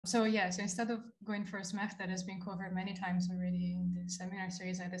So instead of going for a SMEF that has been covered many times already in the seminar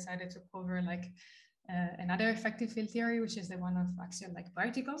series, I decided to cover another effective field theory, which is the one of axion-like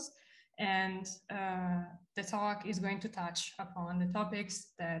particles. And the talk is going to touch upon the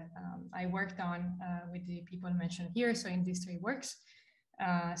topics that I worked on with the people mentioned here. So in these 3 works.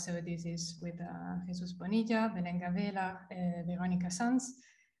 So this is with Jesus Bonilla, Belenga Vela, Veronica Sanz,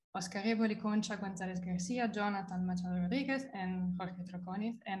 Oscar Eboli, Concha Gonzalez Garcia, Jonathan Machado Rodriguez, and Jorge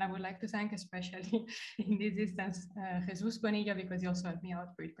Troconiz. And I would like to thank especially in this instance Jesus Bonilla, because he also helped me out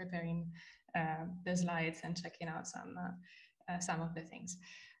with preparing the slides and checking out some of the things.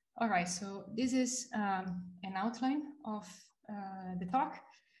 All right, so this is an outline of the talk.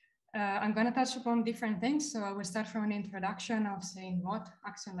 I'm going to touch upon different things. So I will start from an introduction of saying what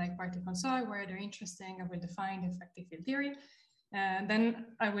axion-like particles are, why they're interesting. I will define effective field theory. Then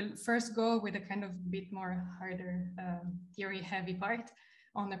I will first go with a kind of bit more harder theory heavy part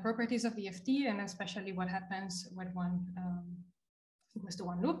on the properties of the EFT, and especially what happens when one goes to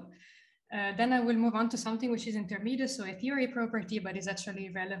one loop. Then I will move on to something which is intermediate, so a theory property, but is actually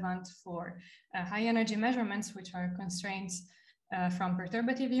relevant for high energy measurements, which are constraints from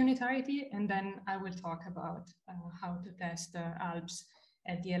perturbative unitarity. And then I will talk about how to test ALPs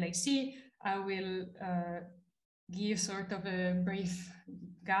at the LHC. I will give sort of a brief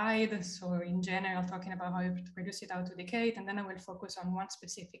guide. So in general, talking about how you produce it out to decay, and then I will focus on one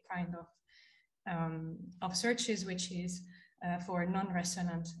specific kind of searches, which is for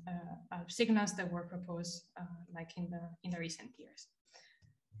non-resonant ALP signals that were proposed like in the recent years.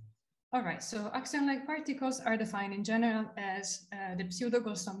 All right, so axion-like particles are defined in general as the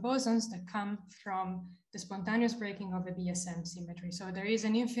pseudo-Goldstone bosons that come from the spontaneous breaking of a BSM symmetry. So there is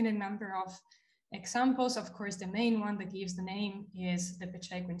an infinite number of examples. Of course, the main one that gives the name is the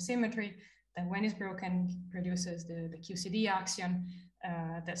Pechequin symmetry, that when it's broken produces the QCD axion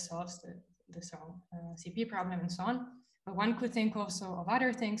that solves the strong CP problem and so on. But one could think also of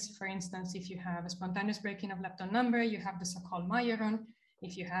other things. For instance, if you have a spontaneous breaking of lepton number, you have the so-called Mayeron.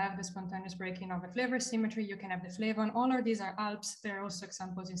 If you have the spontaneous breaking of a flavor symmetry, you can have the flavon. All of these are ALPs. There are also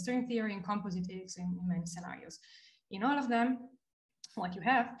examples in string theory and compositics in many scenarios. In all of them, what you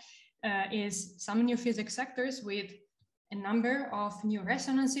have is some new physics sectors with a number of new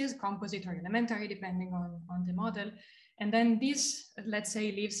resonances, composite or elementary, depending on the model. And then this, let's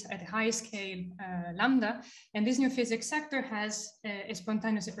say, lives at a high scale lambda. And this new physics sector has a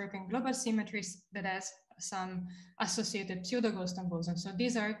spontaneously broken global symmetries that has some associated pseudo-Goldstone bosons. So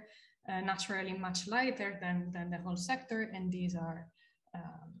these are naturally much lighter than the whole sector, and these are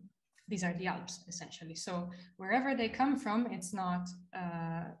the ALPs, essentially. So wherever they come from, it's not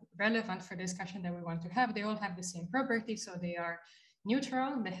relevant for the discussion that we want to have. They all have the same property. So they are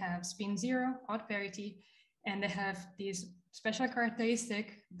neutral, they have spin 0, odd parity, and they have this special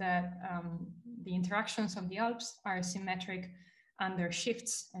characteristic that the interactions of the ALPs are symmetric under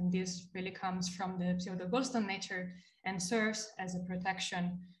shifts. And this really comes from the pseudo-Goldstone nature and serves as a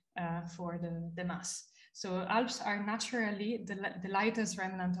protection for the mass. So ALPs are naturally the lightest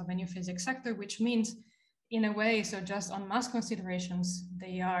remnant of a new physics sector, which means in a way, so just on mass considerations,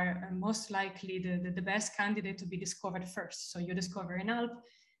 they are most likely the best candidate to be discovered first. So you discover an ALP,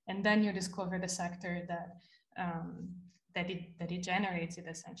 and then you discover the sector that it generates it,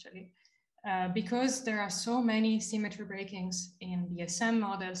 essentially. Because there are so many symmetry breakings in BSM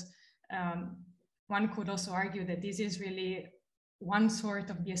models, one could also argue that this is really one sort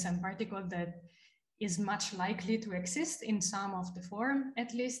of BSM particle that is much likely to exist in some of the form,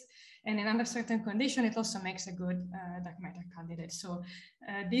 at least. And in under certain condition, it also makes a good dark matter candidate. So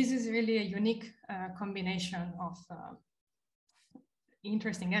this is really a unique combination of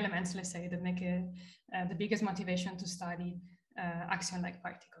interesting elements, let's say, that make the biggest motivation to study axion-like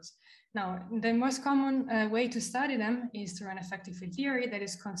particles. Now, the most common way to study them is through an effective field theory that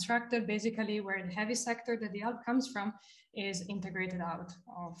is constructed basically where the heavy sector that the ALP comes from is integrated out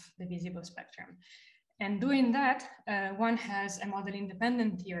of the visible spectrum. And doing that, one has a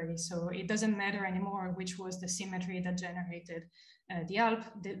model-independent theory. So it doesn't matter anymore which was the symmetry that generated the ALP.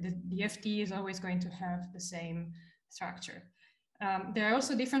 The FT is always going to have the same structure. There are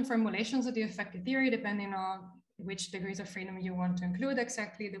also different formulations of the effective theory depending on which degrees of freedom you want to include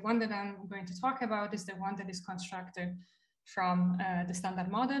exactly. The one that I'm going to talk about is the one that is constructed from the standard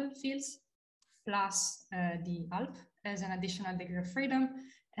model fields plus the ALP as an additional degree of freedom,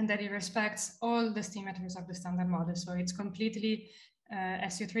 and that it respects all the symmetries of the standard model. So it's completely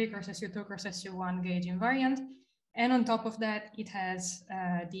SU3 cross SU2 cross SU1 gauge invariant. And on top of that, it has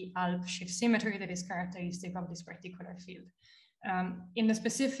the ALP shift symmetry that is characteristic of this particular field. In the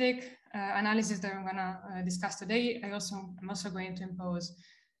specific analysis that I'm gonna discuss today, I'm also going to impose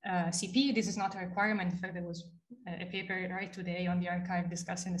CP. This is not a requirement. In fact, there was a paper right today on the archive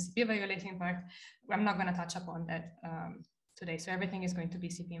discussing the CP violating part. I'm not going to touch upon that today. So everything is going to be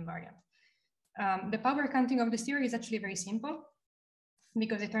CP invariant. The power counting of this theory is actually very simple,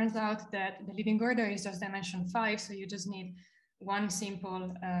 because it turns out that the leading order is just dimension 5. So you just need one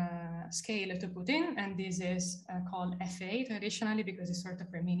simple scale to put in. And this is called FA traditionally, because it's sort of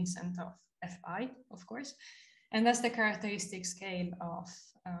reminiscent of FI, of course. And that's the characteristic scale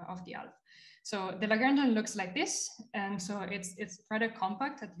of the ALP. So the Lagrangian looks like this. And so it's rather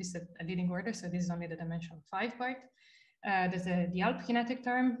compact, at least a leading order. So this is only the dimension 5 part. There's the ALP kinetic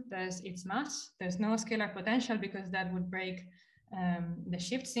term, there's its mass. There's no scalar potential because that would break the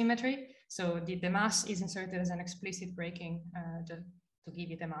shift symmetry. So the mass is inserted as an explicit breaking just to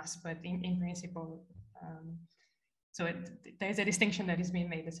give it a mass, but in principle, so there's a distinction that is being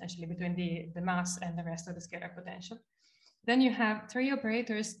made essentially between the mass and the rest of the scalar potential. Then you have 3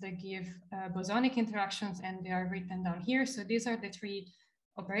 operators that give bosonic interactions, and they are written down here. So these are the 3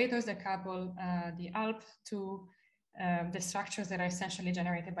 operators that couple the ALP to the structures that are essentially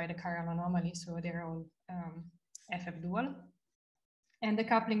generated by the chiral anomaly. So they're all FF dual. And the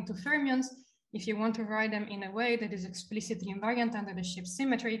coupling to fermions, if you want to write them in a way that is explicitly invariant under the shift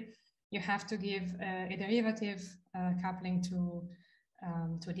symmetry, you have to give a derivative coupling to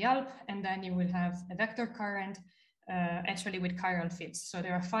the ALP, and then you will have a vector current actually with chiral fields. So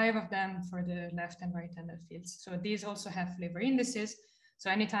there are 5 of them for the left and right-handed fields. So these also have flavor indices.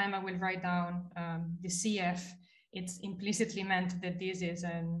 So anytime I will write down the CF, it's implicitly meant that this is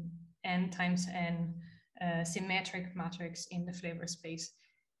an n times n symmetric matrix in the flavor space.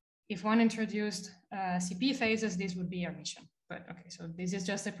 If one introduced CP phases, this would be Hermitian. But okay, so this is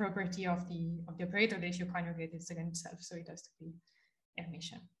just a property of the operator that if you conjugate it against itself, so it has to be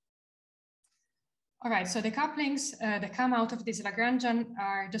Hermitian. All right, so the couplings that come out of this Lagrangian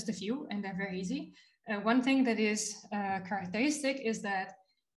are just a few, and they're very easy. One thing that is characteristic is that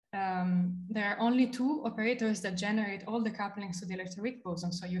there are only 2 operators that generate all the couplings to the electroweak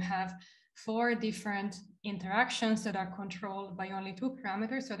boson. So you have 4 different interactions that are controlled by only 2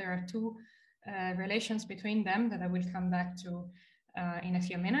 parameters. So there are 2 relations between them that I will come back to in a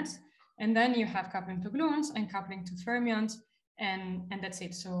few minutes. And then you have coupling to gluons and coupling to fermions, and that's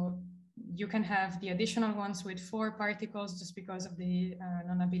it. So you can have the additional ones with 4 particles just because of the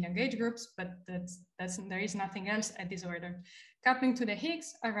non-abelian gauge groups, but there is nothing else at this order. Coupling to the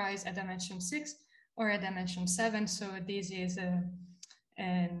Higgs arise at dimension 6 or at dimension 7. So this is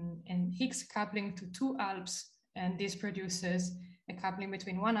an Higgs coupling to 2 ALPs, and this produces a coupling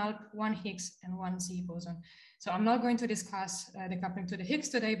between 1 ALP, 1 Higgs, and 1 Z boson. So I'm not going to discuss the coupling to the Higgs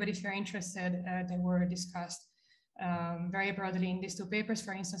today, but if you're interested, they were discussed very broadly in these 2 papers,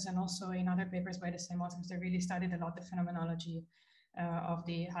 for instance, and also in other papers by the same authors. They really studied a lot the phenomenology of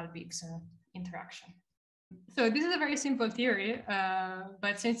the ALP-Higgs interaction. So this is a very simple theory,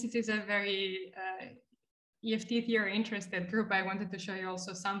 but since it is a very EFT theory interested group, I wanted to show you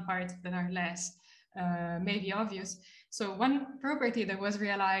also some parts that are less maybe obvious. So one property that was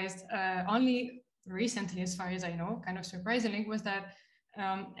realized only recently, as far as I know, kind of surprisingly, was that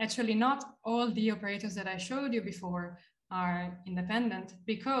actually not all the operators that I showed you before are independent,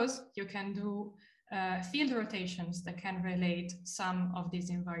 because you can do field rotations that can relate some of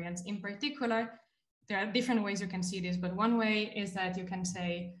these invariants. In particular, there are different ways you can see this, but one way is that you can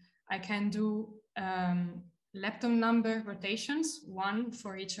say, I can do lepton number rotations, 1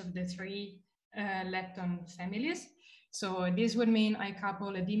 for each of the 3 lepton families. So this would mean I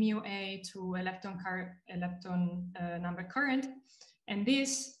couple a d mu A to a lepton number current. And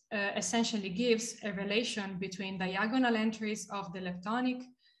this essentially gives a relation between diagonal entries of the leptonic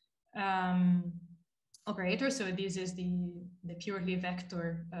operator. So this is the purely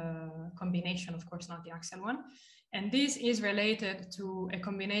vector combination, of course, not the axial one. And this is related to a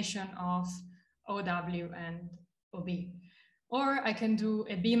combination of OW and OB. Or I can do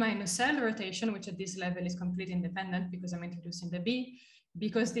a B minus L rotation, which at this level is completely independent because I'm introducing the B.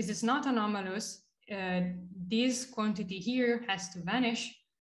 Because this is not anomalous, this quantity here has to vanish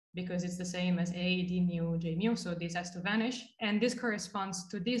because it's the same as A, D mu, J mu, so this has to vanish. And this corresponds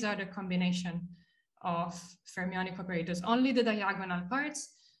to this other combination of fermionic operators, only the diagonal parts,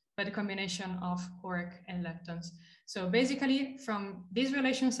 but a combination of quark and leptons. So basically from these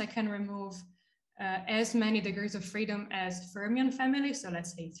relations, I can remove as many degrees of freedom as fermion family, so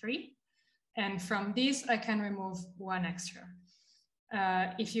let's say 3. And from these, I can remove 1 extra.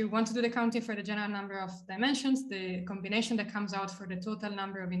 If you want to do the counting for the general number of dimensions, the combination that comes out for the total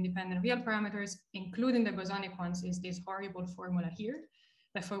number of independent real parameters, including the bosonic ones, is this horrible formula here.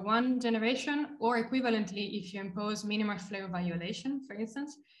 that for one generation, or equivalently, if you impose minimal flavor violation, for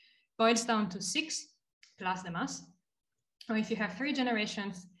instance, boils down to 6 plus the mass. Or if you have 3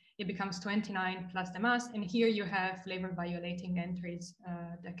 generations, it becomes 29 plus the mass. And here you have flavor violating entries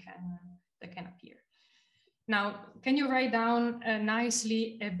that can appear. Now, can you write down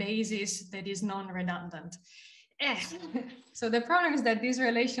nicely a basis that is non-redundant? So the problem is that these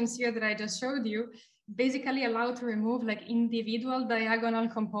relations here that I just showed you basically allow to remove like individual diagonal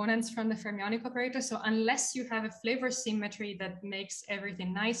components from the fermionic operator. So unless you have a flavor symmetry that makes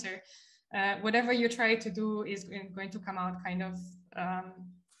everything nicer, whatever you try to do is going to come out kind of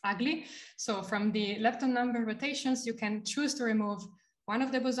ugly. So from the lepton number rotations, you can choose to remove one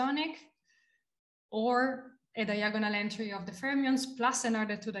of the bosonic or a diagonal entry of the fermions plus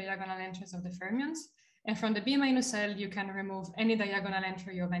another 2 diagonal entries of the fermions. And from the B minus L, you can remove any diagonal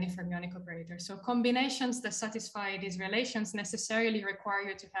entry of any fermionic operator. So combinations that satisfy these relations necessarily require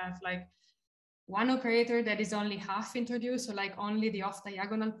you to have like one operator that is only half introduced, so like only the off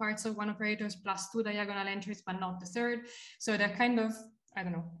diagonal parts of one operator plus 2 diagonal entries, but not the third. So they're kind of, I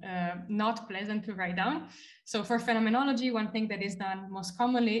don't know, not pleasant to write down. So for phenomenology, one thing that is done most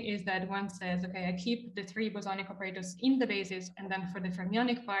commonly is that one says, okay, I keep the 3 bosonic operators in the basis, and then for the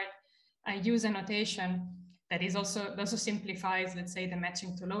fermionic part, I use a notation that is also simplifies, let's say, the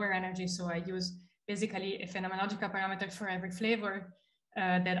matching to lower energy. So I use basically a phenomenological parameter for every flavor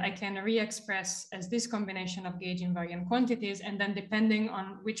that I can re-express as this combination of gauge invariant quantities. And then depending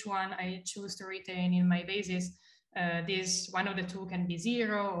on which one I choose to retain in my basis, this one of the 2 can be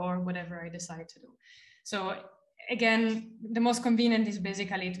 0 or whatever I decide to do. So again, the most convenient is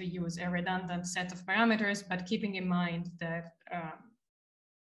basically to use a redundant set of parameters, but keeping in mind that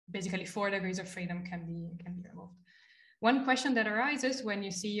basically 4 degrees of freedom can be removed. One question that arises when you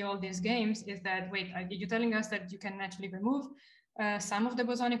see all these games is that, wait, are you telling us that you can actually remove some of the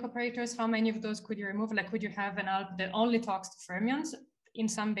bosonic operators? How many of those could you remove? Like, could you have an ALP that only talks to fermions in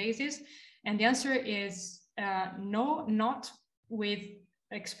some basis? And the answer is no, not with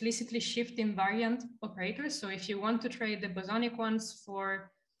explicitly shift invariant operators. So if you want to trade the bosonic ones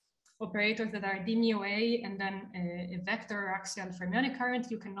for operators that are d mu a and then a vector axial fermionic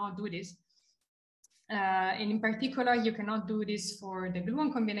current, you cannot do this. And in particular, you cannot do this for the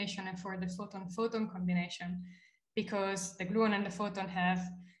gluon combination and for the photon-photon combination, because the gluon and the photon have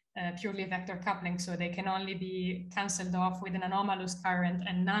purely vector coupling, so they can only be cancelled off with an anomalous current,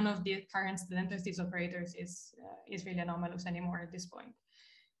 and none of the currents that enter these operators is really anomalous anymore at this point.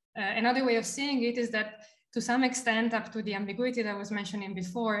 Another way of seeing it is that to some extent, up to the ambiguity that I was mentioning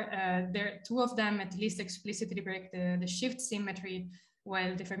before, 2 of them at least explicitly break the shift symmetry,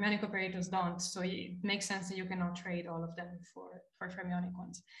 while the fermionic operators don't. So it makes sense that you cannot trade all of them for fermionic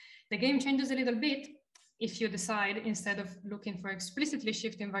ones. The game changes a little bit if you decide, instead of looking for explicitly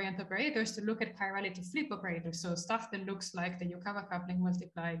shift invariant operators, to look at chirality flip operators. So stuff that looks like the Yukawa coupling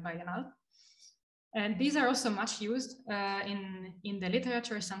multiplied by an ALP. And these are also much used in the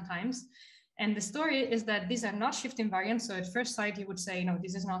literature sometimes. And the story is that these are not shift invariant. So at first sight, you would say, no,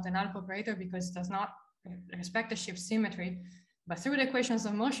 this is not an ALP operator because it does not respect the shift symmetry. But through the equations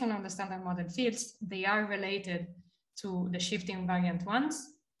of motion of the standard model fields, they are related to the shift invariant ones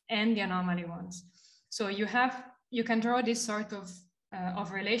and the anomaly ones. So you can draw this sort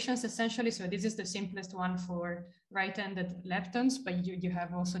of relations essentially. So this is the simplest one for right-handed leptons, but you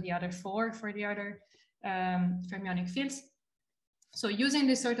have also the other 4 for the other fermionic fields. So using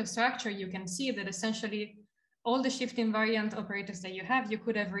this sort of structure, you can see that essentially all the shift invariant operators that you have, you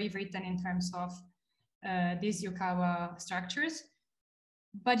could have rewritten in terms of these Yukawa structures,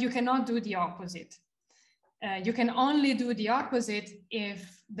 but you cannot do the opposite. You can only do the opposite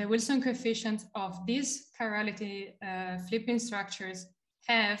if the Wilson coefficient of these chirality flipping structures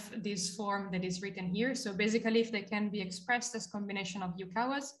have this form that is written here. So basically, if they can be expressed as combination of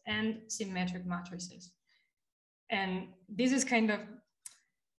Yukawas and symmetric matrices. And this is kind of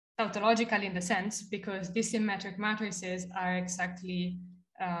tautological in the sense, because these symmetric matrices are exactly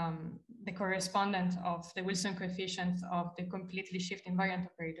the correspondent of the Wilson coefficients of the completely shift invariant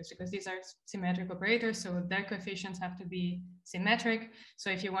operators, because these are symmetric operators, so their coefficients have to be symmetric.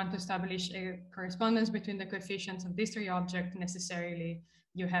 So if you want to establish a correspondence between the coefficients of these 3 objects, necessarily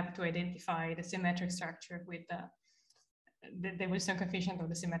you have to identify the symmetric structure with the Wilson coefficient of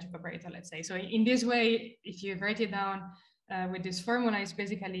the symmetric operator, let's say. So in this way, if you write it down with this formula, it's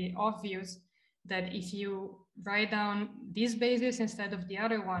basically obvious that if you write down this basis instead of the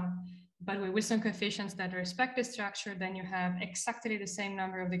other one, but with Wilson coefficients that respect the structure, then you have exactly the same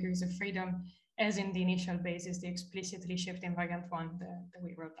number of degrees of freedom as in the initial basis, the explicitly shift invariant one that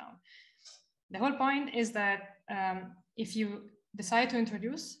we wrote down. The whole point is that if you decide to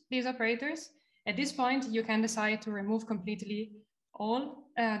introduce these operators. At this point, you can decide to remove completely all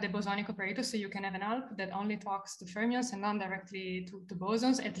the bosonic operators, so you can have an ALP that only talks to fermions and not directly to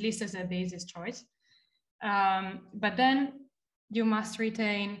bosons, at least as a basis choice. But then you must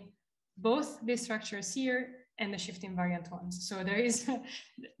retain both these structures here and the shift invariant ones. So there is,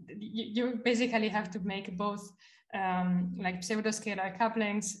 you basically have to make both like pseudoscalar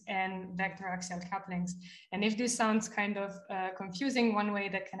couplings and vector axial couplings. And if this sounds kind of confusing, one way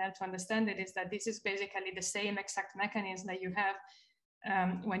that can help to understand it is that this is basically the same exact mechanism that you have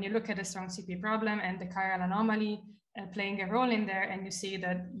when you look at a strong CP problem and the chiral anomaly playing a role in there, and you see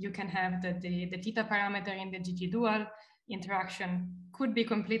that you can have the theta parameter in the GG dual interaction could be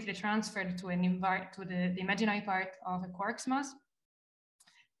completely transferred to the imaginary part of a quark's mass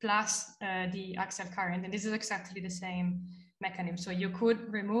plus the axial current, and this is exactly the same mechanism. So you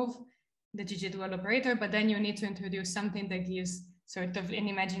could remove the GG dual operator, but then you need to introduce something that gives sort of an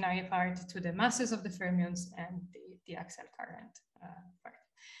imaginary part to the masses of the fermions and the axial current part.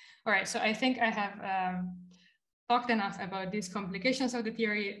 All right, so I think I have talked enough about these complications of the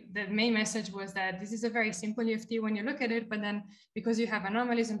theory. The main message was that this is a very simple EFT when you look at it, but then because you have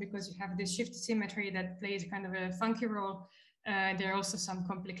anomalies and because you have this shift symmetry that plays kind of a funky role, there are also some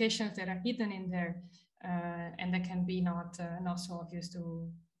complications that are hidden in there, and that can be not so obvious to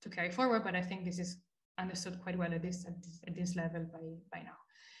carry forward. But I think this is understood quite well at this level by now.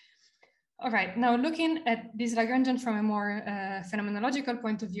 All right, now looking at this Lagrangian from a more phenomenological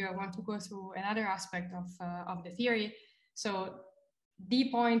point of view, I want to go through another aspect of the theory. So the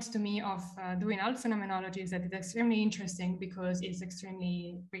point to me of doing ALP phenomenology is that it's extremely interesting because it's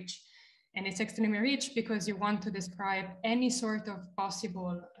extremely rich. And it's extremely rich because you want to describe any sort of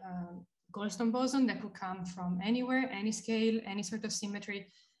possible Goldstone boson that could come from anywhere, any scale, any sort of symmetry.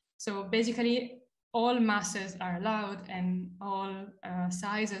 So basically, all masses are allowed and all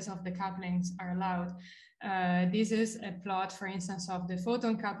sizes of the couplings are allowed. This is a plot, for instance, of the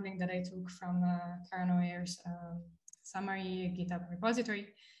photon coupling that I took from Karen O'Hare's summary GitHub repository.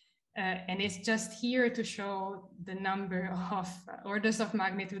 And it's just here to show the number of orders of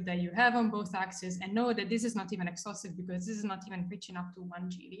magnitude that you have on both axes, and know that this is not even exhaustive because this is not even reaching up to 1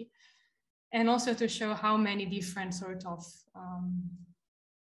 GeV. And also to show how many different sort of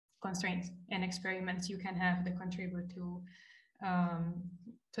constraints and experiments you can have that contribute to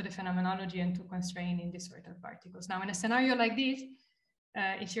the phenomenology and to constraining this sort of particles. Now, in a scenario like this,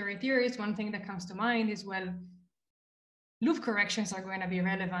 if you're a theorist, one thing that comes to mind is, well, loop corrections are going to be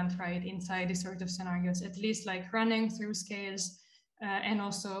relevant, right, inside these sort of scenarios, at least like running through scales, and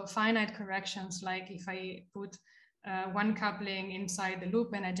also finite corrections, like if I put one coupling inside the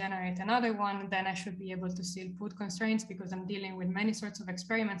loop and I generate another one, then I should be able to still put constraints because I'm dealing with many sorts of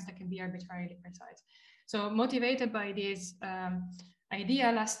experiments that can be arbitrarily precise. So motivated by this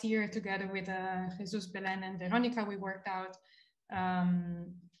idea, last year, together with Jesus, Belen, and Veronica, we worked out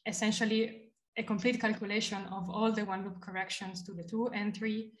essentially a complete calculation of all the one loop corrections to the 2 and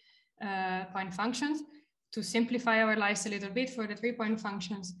 3 point functions. To simplify our lives a little bit, for the 3-point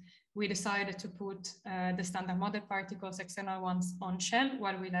functions, we decided to put the standard model particles, external ones, on shell,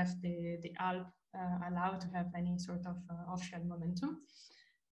 while we left the ALP allowed to have any sort of off-shell momentum.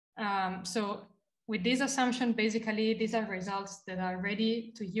 So with this assumption, basically, these are results that are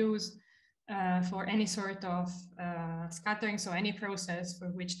ready to use for any sort of scattering, so any process for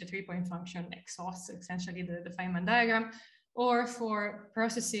which the 3-point function exhausts essentially the Feynman diagram, or for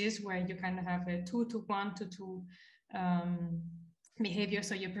processes where you kind of have a 2 to 1 to 2 behavior.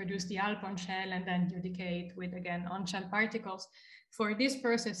 So you produce the ALP on shell and then you decay it with, again, on shell particles. For these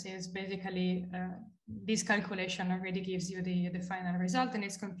processes, basically, this calculation already gives you the final result, and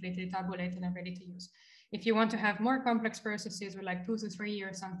it's completely tabulated and ready to use. If you want to have more complex processes with like 2 to 3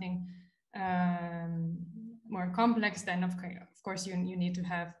 or something more complex, then of course you need to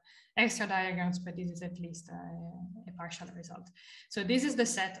have extra diagrams, but this is at least a partial result. So this is the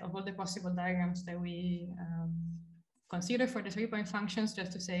set of all the possible diagrams that we consider for the 3-point functions,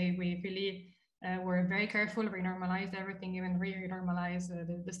 just to say we really were very careful, renormalized everything, even re-normalized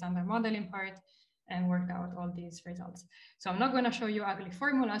the standard modeling part, and worked out all these results. So I'm not going to show you ugly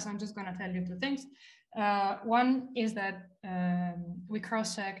formulas, I'm just going to tell you 2 things. One is that we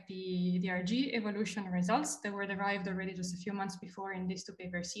cross-checked the RG evolution results that were derived already just a few months before in these 2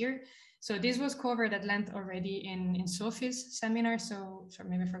 papers here. So this was covered at length already in Sophie's seminar. So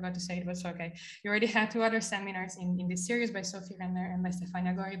maybe I forgot to say it, but it's okay. You already had 2 other seminars in this series by Sophie Renner and by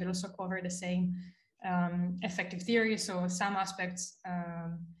Stefania Gori that also cover the same effective theory. So some aspects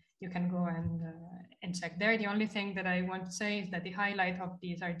you can go and check there. The only thing that I want to say is that the highlight of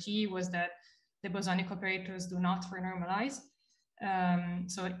this RG was that the bosonic operators do not renormalize.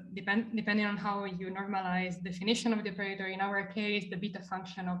 So depending on how you normalize definition of the operator, in our case, the beta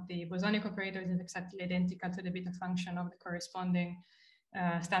function of the bosonic operators is exactly identical to the beta function of the corresponding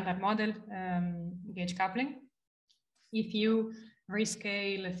standard model gauge coupling. If you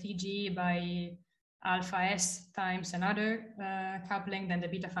rescale Pg by alpha s times another coupling, then the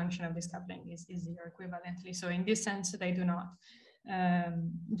beta function of this coupling is zero equivalently. So in this sense, they do not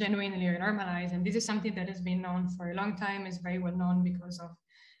genuinely normalize. And this is something that has been known for a long time, is very well known because of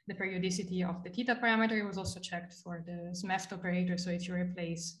the periodicity of the theta parameter. It was also checked for the SMEFT operator. So if you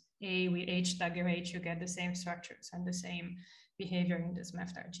replace A with H dagger H, you get the same structures and the same behavior in the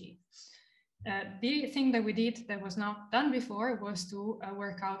SMEFT RG. The thing that we did that was not done before was to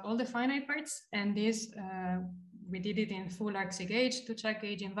work out all the finite parts. And this, we did it in full RC gauge to check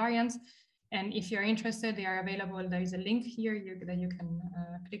gauge invariance. And if you're interested, they are available. There is a link here that you can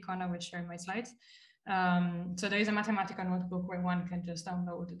click on. I will share my slides. So there is a mathematical notebook where one can just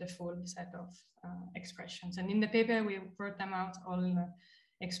download the full set of expressions. And in the paper, we wrote them out all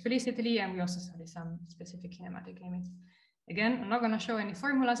explicitly, and we also studied some specific kinematic limits. Again, I'm not going to show any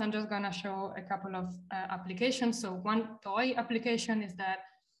formulas. I'm just going to show a couple of applications. So one toy application is that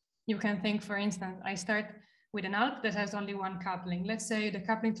you can think, for instance, I start with an ALP that has only one coupling. Let's say the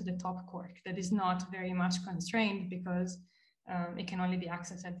coupling to the top quark that is not very much constrained because it can only be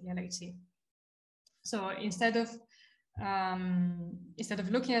accessed at the LHC. So instead of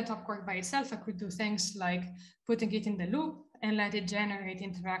looking at top quark by itself, I could do things like putting it in the loop and let it generate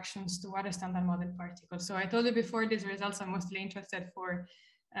interactions to other standard model particles. So I told you before, these results are mostly interested for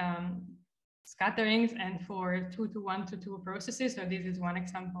scatterings and for 2 to 1 to 2 processes. So this is one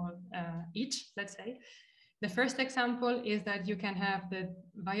example each, let's say. The first example is that you can have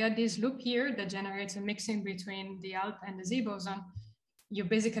via this loop here that generates a mixing between the ALP and the Z boson. You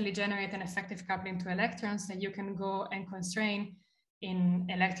basically generate an effective coupling to electrons that you can go and constrain in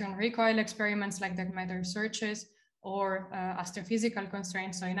electron recoil experiments like dark matter searches or astrophysical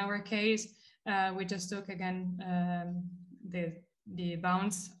constraints. So in our case, we just took again the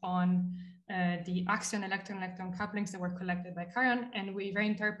bounds on the Axion electron-electron couplings that were collected by Karan, and we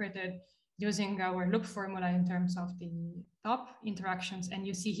reinterpreted using our loop formula in terms of the top interactions. And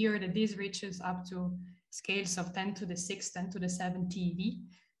you see here that this reaches up to scales of 10 to the 6, 10 to the 7 TeV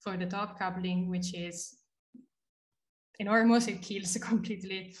for the top coupling, which is enormous. It kills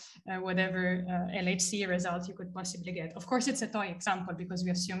completely whatever LHC result you could possibly get. Of course, it's a toy example because we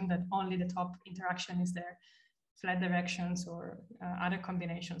assume that only the top interaction is there. Flat directions or other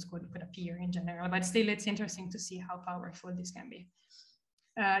combinations could appear in general, but still it's interesting to see how powerful this can be.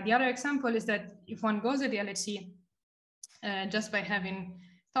 The other example is that if one goes to the LHC, just by having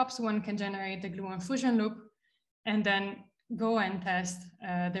tops, one can generate the gluon fusion loop and then go and test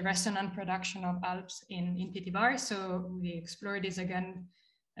the resonant production of ALPs in PT bar. So we explore this again,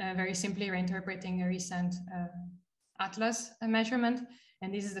 very simply reinterpreting a recent Atlas measurement.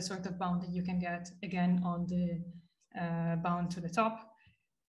 And this is the sort of bound that you can get again on the bound to the top.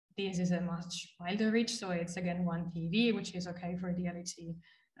 This is a much milder reach, so it's again 1 TeV, which is okay for the LHC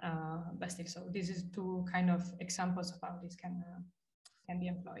bastic. So this is 2 kind of examples of how this can be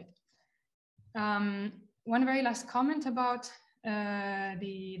employed. One very last comment about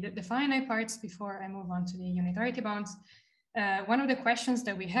the finite parts before I move on to the unitarity bounds. One of the questions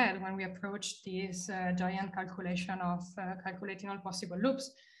that we had when we approached this giant calculation of calculating all possible loops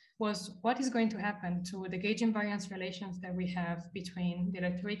was what is going to happen to the gauge invariance relations that we have between the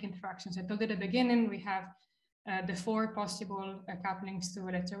electroweak interactions. I told at the beginning we have the 4 possible couplings to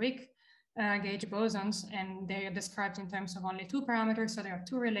electroweak gauge bosons, and they are described in terms of only 2 parameters. So there are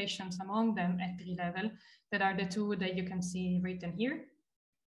 2 relations among them at 3 level that are the 2 that you can see written here.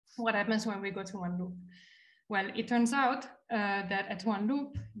 What happens when we go to 1 loop? Well, it turns out that at 1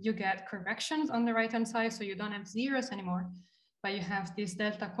 loop, you get corrections on the right-hand side, so you don't have zeros anymore, but you have these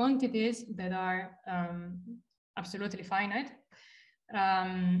delta quantities that are absolutely finite,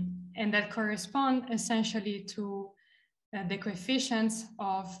 and that correspond essentially to the coefficients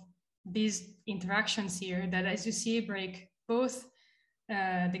of these interactions here that, as you see, break both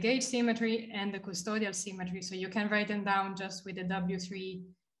the gauge symmetry and the custodial symmetry. So you can write them down just with the W3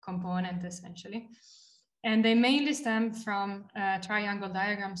 component, essentially. And they mainly stem from triangle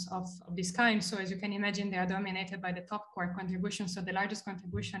diagrams of this kind. So as you can imagine, they are dominated by the top quark contribution. So the largest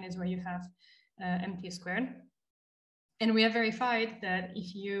contribution is where you have MT squared. And we have verified that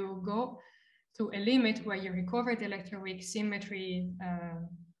if you go to a limit where you recover the electroweak symmetry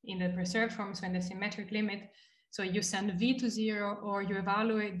in the preserved form, so in the symmetric limit, so you send V to 0, or you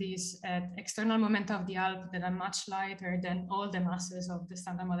evaluate these at external momenta of the ALP that are much lighter than all the masses of the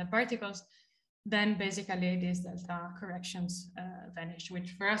standard model particles, then basically these delta corrections vanish,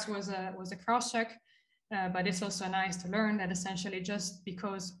 which for us was a cross-check, but it's also nice to learn that essentially just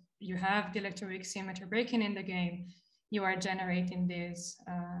because you have the electroweak symmetry breaking in the game, you are generating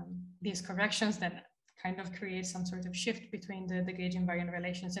these corrections that kind of create some sort of shift between the gauge invariant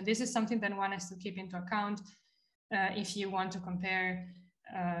relations. And this is something that one has to keep into account if you want to compare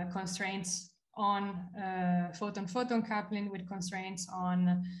constraints on photon-photon coupling with constraints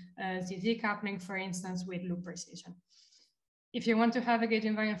on ZZ coupling, for instance, with loop precision. If you want to have a gauge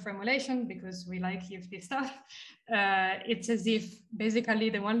invariant formulation, because we like EFT stuff, it's as if basically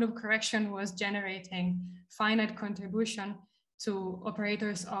the one loop correction was generating finite contribution to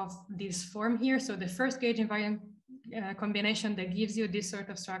operators of this form here. So the first gauge invariant combination that gives you this sort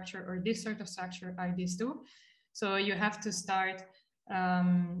of structure or this sort of structure are these two. So you have to start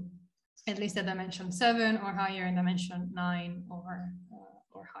at least at dimension 7 or higher, in dimension 9 or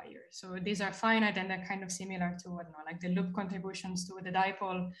higher. So these are finite and they're kind of similar to what, like the loop contributions to the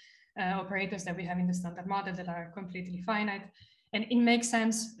dipole operators that we have in the standard model that are completely finite. And it makes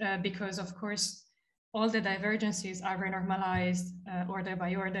sense because, of course, all the divergences are renormalized order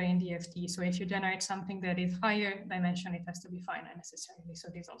by order in the EFT. So if you generate something that is higher dimension, it has to be finite necessarily. So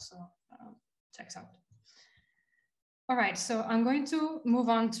this also checks out. All right, so I'm going to move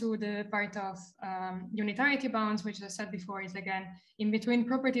on to the part of unitarity bounds, which, as I said before, is again in between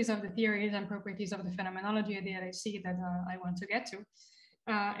properties of the theories and properties of the phenomenology of the LHC that I want to get to.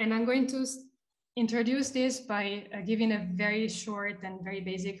 And I'm going to introduce this by giving a very short and very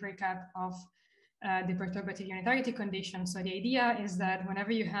basic recap of the perturbative unitarity condition. So the idea is that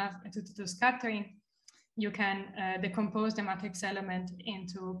whenever you have a 2-to-2 scattering, you can decompose the matrix element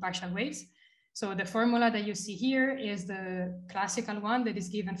into partial waves. So the formula that you see here is the classical one that is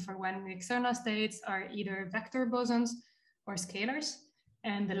given for when the external states are either vector bosons or scalars.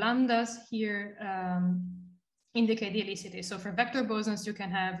 And the lambdas here indicate the helicity. So for vector bosons, you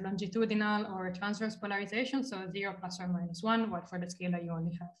can have longitudinal or transverse polarization, so 0 plus or minus 1, while for the scalar, you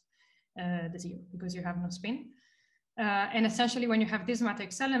only have the 0 because you have no spin. And essentially, when you have this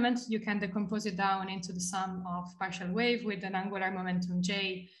matrix element, you can decompose it down into the sum of partial wave with an angular momentum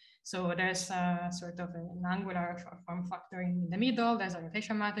J. So there's sort of an angular form factor in the middle, there's a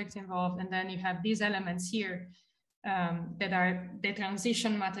rotation matrix involved, and then you have these elements here that are the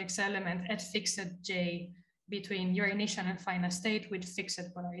transition matrix element at fixed J between your initial and final state with fixed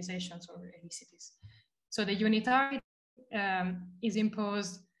polarizations or helicities. So the unitarity is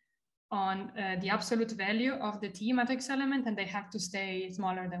imposed on the absolute value of the T matrix element, and they have to stay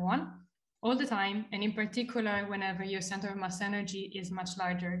smaller than 1. All the time, and in particular, whenever your center of mass energy is much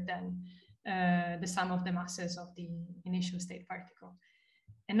larger than the sum of the masses of the initial state particle.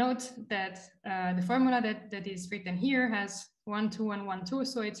 And note that the formula that is written here has 1, 2, and 1, 2,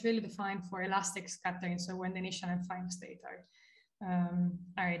 so it's really defined for elastic scattering, so when the initial and final state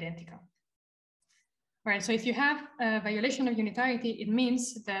are identical. All right, so if you have a violation of unitarity, it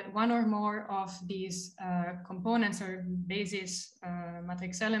means that one or more of these components or basis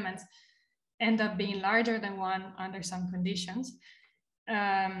matrix elements end up being larger than 1 under some conditions.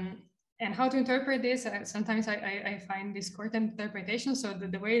 And how to interpret this, sometimes I find discordant interpretation. So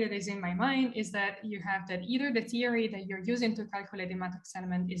the way that is in my mind is that you have that either the theory that you're using to calculate the matrix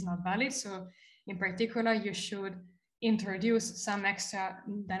element is not valid. So in particular, you should introduce some extra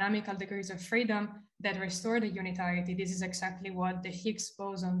dynamical degrees of freedom that restore the unitarity. This is exactly what the Higgs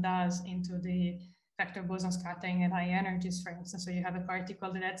boson does into the vector boson scattering at high energies, for instance. So you have a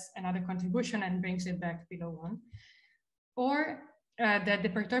particle that's another contribution and brings it back below 1. Or that the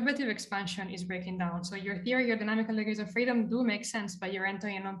perturbative expansion is breaking down. So your theory, your dynamical degrees of freedom do make sense, but you're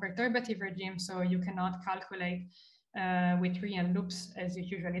entering a non-perturbative regime, so you cannot calculate with real loops as you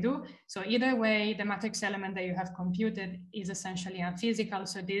usually do. So either way, the matrix element that you have computed is essentially unphysical.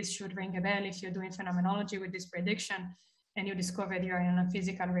 So this should ring a bell if you're doing phenomenology with this prediction and you discover you're in a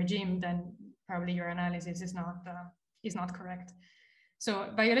physical regime, then probably your analysis is not correct. So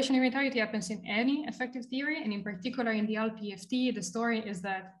violation of unitarity happens in any effective theory, and in particular in the ALP EFT, the story is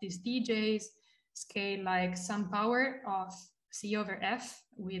that these TJs scale like some power of C over F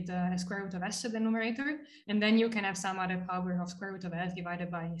with a square root of S at the numerator, and then you can have some other power of square root of S divided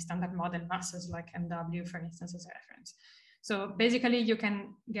by standard model masses like MW, for instance, as a reference. So basically you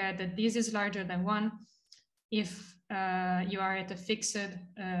can get that this is larger than 1 if you are at a fixed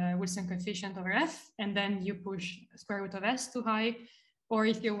Wilson coefficient over F, and then you push square root of S too high, or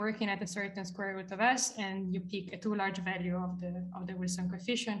if you're working at a certain square root of S and you pick a too large value of the Wilson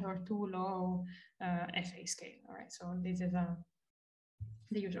coefficient or too low FA scale. All right, so this is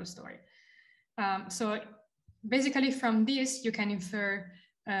the usual story. So basically from this, you can infer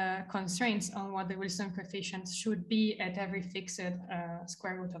constraints on what the Wilson coefficient should be at every fixed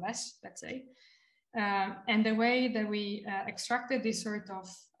square root of S, let's say. And the way that we extracted this sort of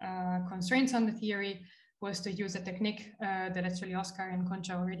constraints on the theory was to use a technique that actually Oscar and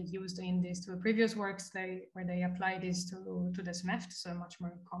Concha already used in these two previous works, where they apply this to the SMEFT, so a much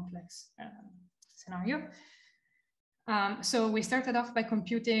more complex scenario. So we started off by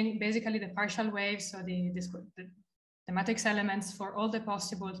computing basically the partial waves, so the matrix elements for all the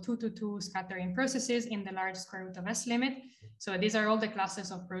possible 2-to-2 scattering processes in the large square root of S limit. So these are all the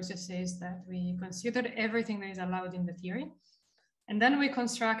classes of processes that we considered, everything that is allowed in the theory. And then we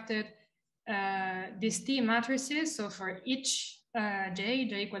constructed these T matrices. So for each j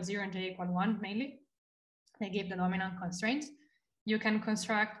equals 0 and j equal 1 mainly, they give the dominant constraints. You can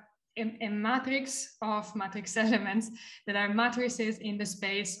construct a matrix of matrix elements that are matrices in the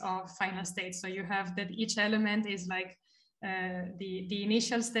space of final states. So you have that each element is like the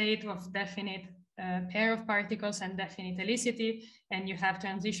initial state of definite pair of particles and definite helicity, and you have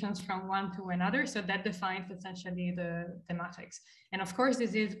transitions from one to another. So that defines essentially the matrix. And of course,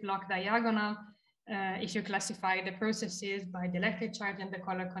 this is block diagonal if you classify the processes by the electric charge and the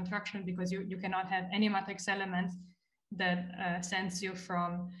color contraction, because you cannot have any matrix element that sends you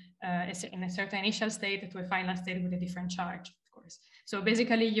from in a certain initial state to a final state with a different charge, of course. So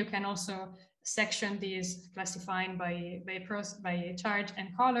basically, you can also section these classifying by charge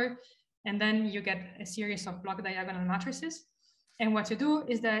and color, and then you get a series of block diagonal matrices. And what you do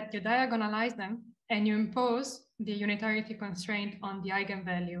is that you diagonalize them and you impose the unitarity constraint on the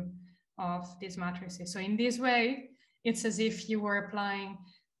eigenvalue of these matrices. So in this way, it's as if you were applying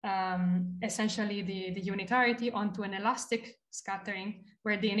essentially the unitarity onto an elastic scattering,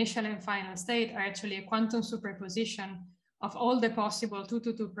 where the initial and final state are actually a quantum superposition of all the possible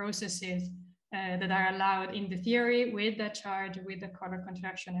 2-to-2 processes that are allowed in the theory with that charge, with the color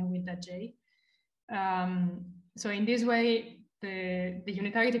contraction, and with that J. So in this way, the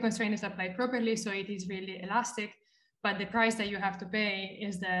unitarity constraint is applied properly, so it is really elastic, but the price that you have to pay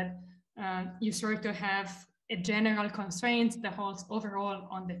is that you sort of have a general constraint that holds overall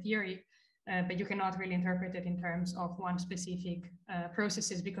on the theory, but you cannot really interpret it in terms of one specific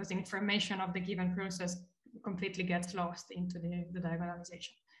processes, because the information of the given process completely gets lost into the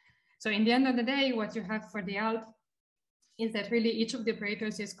diagonalization. So in the end of the day, what you have for the ALP is that really each of the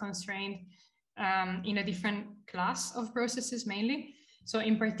operators is constrained in a different class of processes mainly. So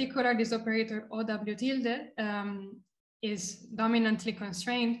in particular, this operator OW tilde is dominantly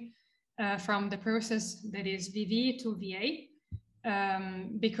constrained from the process that is VV to VA,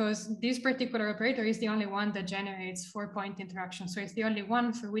 because this particular operator is the only one that generates 4-point interaction. So it's the only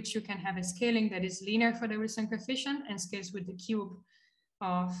one for which you can have a scaling that is linear for the Wilson coefficient and scales with the cube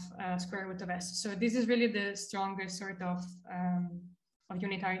of square root of S. So this is really the strongest sort of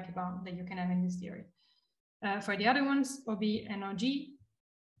unitarity bound that you can have in this theory. For the other ones, OB and OG,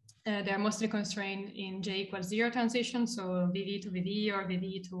 they're mostly constrained in J equals 0 transition, so VV to VV or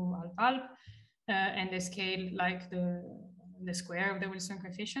VV to ALP, and they scale like the square of the Wilson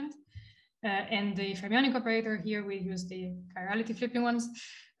coefficient. And the fermionic operator here, we use the chirality flipping ones.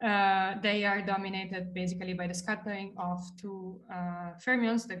 They are dominated basically by the scattering of two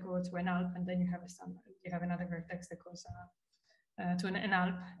fermions that go to an ALP, and then you have another vertex that goes to an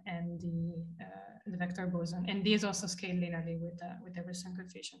ALP and the vector boson. And these also scale linearly with the Wilson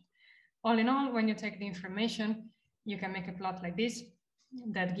coefficient. All in all, when you take the information, you can make a plot like this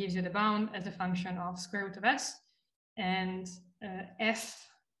that gives you the bound as a function of square root of S and F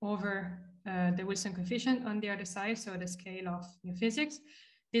over the Wilson coefficient on the other side, so the scale of new physics.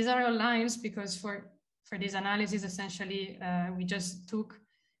 These are all lines because for this analysis, essentially, we just took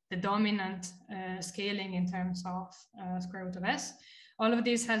the dominant scaling in terms of square root of S. All of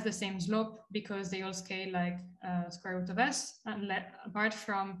this has the same slope because they all scale like square root of S, apart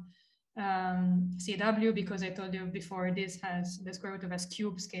from CW, because I told you before, this has the square root of S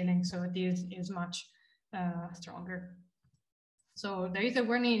cube scaling, so this is much stronger. So there is a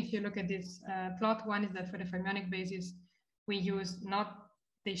warning if you look at this plot. One is that for the fermionic basis, we use not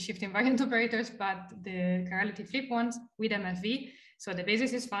the shift invariant operators, but the chirality flip ones with MFV. So the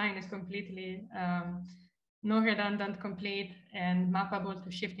basis is fine, it's completely non-redundant, complete, and mappable to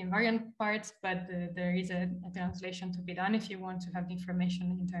shift invariant parts, but there is a translation to be done if you want to have the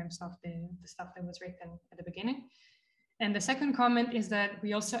information in terms of the stuff that was written at the beginning. And the second comment is that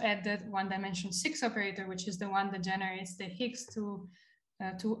we also added one dimension 6 operator, which is the one that generates the Higgs to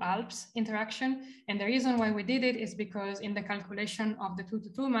two ALPs interaction. And the reason why we did it is because in the calculation of the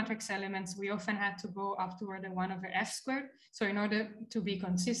 2-to-2 matrix elements, we often had to go up toward the 1 over F squared. So in order to be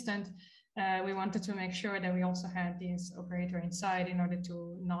consistent, we wanted to make sure that we also had this operator inside in order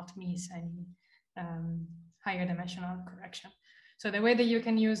to not miss any higher dimensional correction. So the way that you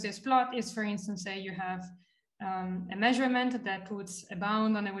can use this plot is, for instance, say you have a measurement that puts a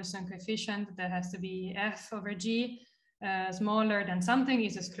bound on a Wilson coefficient that has to be f over g, smaller than something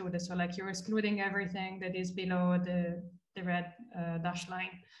is excluded. So like you're excluding everything that is below the red dashed line.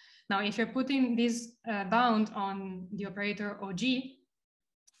 Now, if you're putting this bound on the operator OG,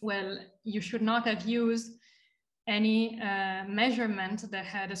 well, you should not have used any measurement that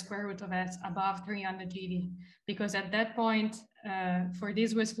had a square root of s above 300 GeV, because at that point, for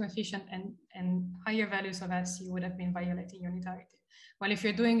this Wilson coefficient and higher values of s, you would have been violating unitarity. Well, if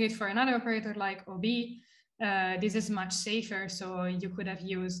you're doing it for another operator like OB, this is much safer. So you could have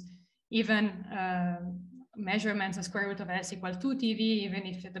used even measurements of square root of s equal 2 TeV, even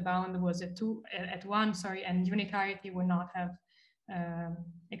if the bound was at 1, sorry, and unitarity would not have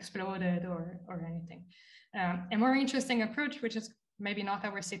exploded or anything. A more interesting approach, which is maybe not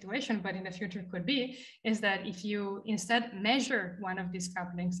our situation, but in the future could be, is that if you instead measure one of these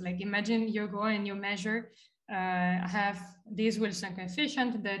couplings, like imagine you go and you measure, have this Wilson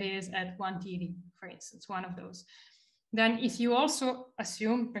coefficient that is at 1 TeV, for instance, one of those. Then if you also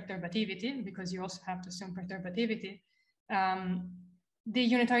assume perturbativity, because you also have to assume perturbativity, the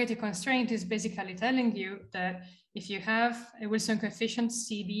unitarity constraint is basically telling you that if you have a Wilson coefficient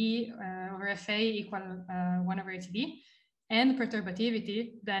CD over FA equal 1 over TeV and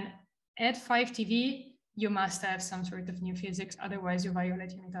perturbativity, then at 5 TeV, you must have some sort of new physics, otherwise you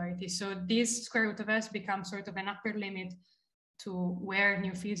violate unitarity. So this square root of s becomes sort of an upper limit to where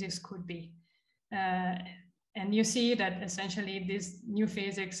new physics could be. And you see that essentially this new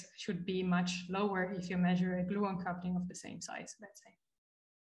physics should be much lower if you measure a gluon coupling of the same size, let's say.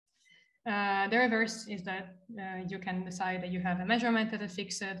 The reverse is that you can decide that you have a measurement at a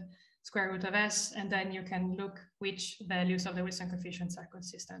fixed square root of s, and then you can look which values of the Wilson coefficients are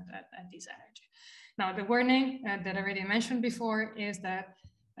consistent at this energy. Now, the warning that I already mentioned before is that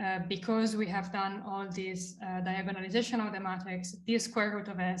because we have done all this diagonalization of the matrix, this square root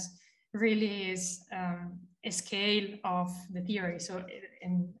of s really is a scale of the theory. So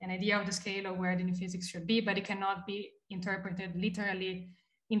an idea of the scale of where the new physics should be, but it cannot be interpreted literally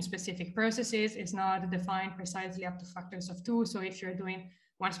in specific processes. It's not defined precisely up to factors of 2. So if you're doing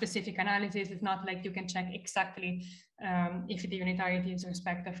one specific analysis, it's not like you can check exactly if the unitarity is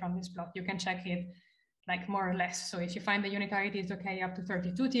respected from this plot. You can check it like more or less. So if you find the unitarity is okay up to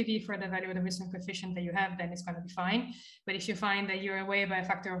 32 TeV for the value of the Wilson coefficient that you have, then it's going to be fine. But if you find that you're away by a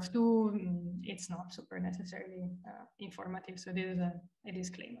factor of 2, it's not super necessarily informative. So this is a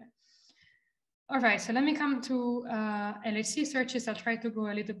disclaimer. All right, so let me come to LHC searches. I'll try to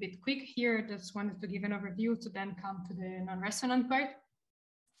go a little bit quick here. Just wanted to give an overview to then come to the non-resonant part.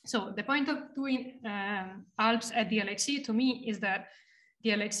 So the point of doing ALPs at the LHC to me is that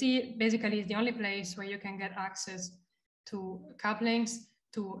the LHC basically is the only place where you can get access to couplings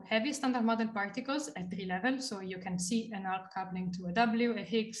to heavy standard model particles at 3 levels. So you can see an ALP coupling to a W, a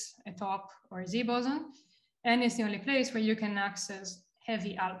Higgs, a top, or a Z boson. And it's the only place where you can access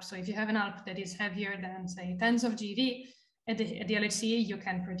heavy ALP. So if you have an ALP that is heavier than, say, tens of GeV, at the LHC, you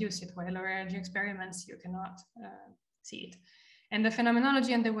can produce it, while lower energy experiments, you cannot see it. And the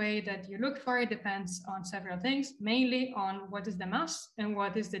phenomenology and the way that you look for it depends on several things, mainly on what is the mass and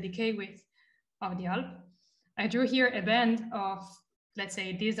what is the decay width of the ALP. I drew here a band of, let's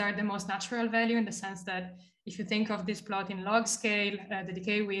say, these are the most natural value in the sense that if you think of this plot in log scale, the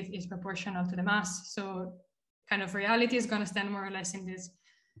decay width is proportional to the mass. So kind of reality is going to stand more or less in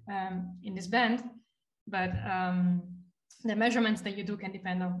this band, but the measurements that you do can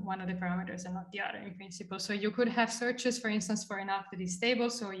depend on one of the parameters and not the other in principle. So you could have searches, for instance, for an ALP that is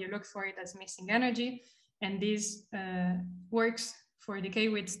stable. So you look for it as missing energy, and this works for decay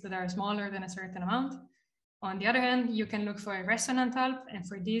widths that are smaller than a certain amount. On the other hand, you can look for a resonant ALP, and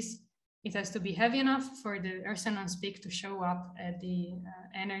for this, it has to be heavy enough for the resonance peak to show up at the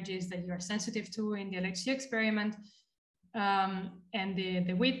energies that you are sensitive to in the LHC experiment. And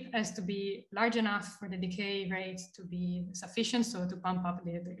the width has to be large enough for the decay rate to be sufficient, so to pump up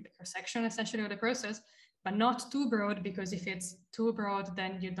the cross-section essentially of the process, but not too broad, because if it's too broad,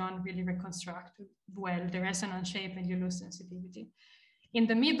 then you don't really reconstruct well the resonance shape and you lose sensitivity. In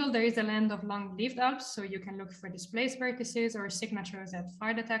the middle, there is a land of long-lived ALPs, so you can look for displaced vertices or signatures at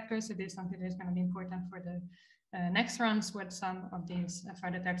fire detectors. So this is something that is going to be important for the next runs, where some of these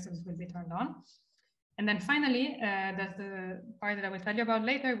fire detectors will be turned on. And then finally, that's the part that I will tell you about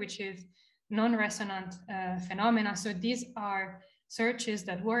later, which is non-resonant phenomena. So these are searches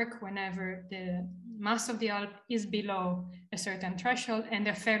that work whenever the mass of the ALP is below a certain threshold, and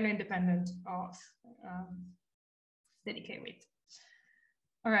they're fairly independent of the decay rate.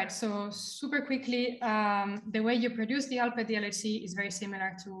 All right, so super quickly, the way you produce the ALP at the LHC is very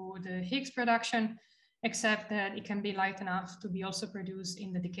similar to the Higgs production, except that it can be light enough to be also produced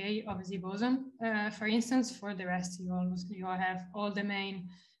in the decay of Z boson. For instance, for the rest, you have all the main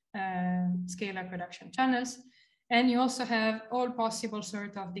scalar production channels. And you also have all possible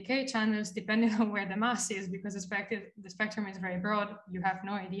sort of decay channels depending on where the mass is, because the spectrum is very broad. You have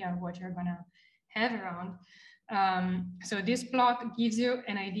no idea what you're gonna have around. So this plot gives you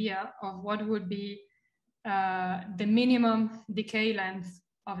an idea of what would be the minimum decay length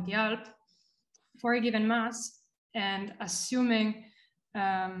of the ALP for a given mass, and assuming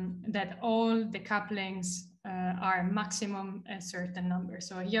that all the couplings are maximum a certain number.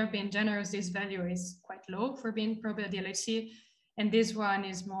 So here, being generous, this value is quite low for being probably the LHC, and this one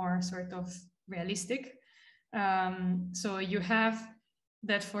is more sort of realistic. So you have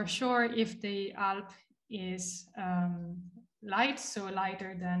that for sure if the ALP is light, so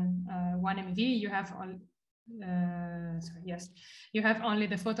lighter than 1 MeV, you have you have only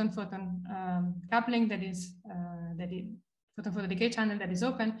the photon-photon coupling that is photon-photon decay channel that is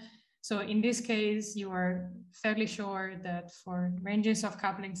open. So in this case, you are fairly sure that for ranges of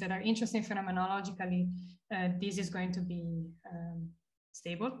couplings that are interesting phenomenologically, this is going to be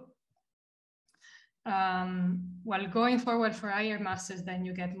stable. While going forward for higher masses, then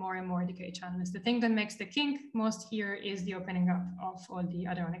you get more and more decay channels. The thing that makes the kink most here is the opening up of all the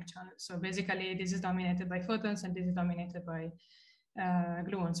hadronic channels. So basically, this is dominated by photons and this is dominated by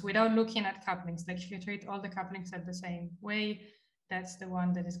gluons without looking at couplings. Like if you treat all the couplings at the same way, that's the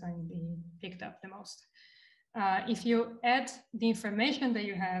one that is going to be picked up the most. If you add the information that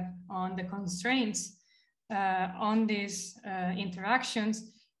you have on the constraints on these interactions,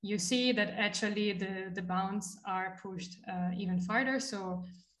 you see that actually the bounds are pushed even farther. So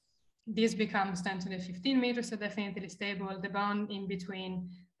this becomes 10 to the 15 meters, so definitely stable. The bound in between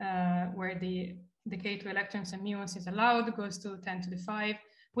where the decay to electrons and muons is allowed goes to 10 to the 5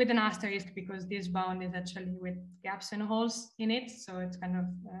 with an asterisk, because this bound is actually with gaps and holes in it. So it's kind of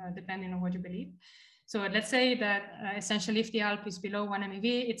depending on what you believe. So let's say that essentially if the ALP is below 1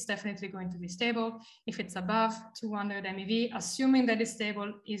 MeV, it's definitely going to be stable. If it's above 200 MeV, assuming that it's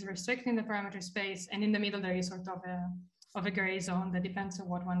stable, is restricting the parameter space. And in the middle, there is sort of a gray zone that depends on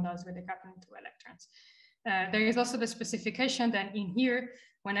what one does with the coupling to electrons. There is also the specification that in here,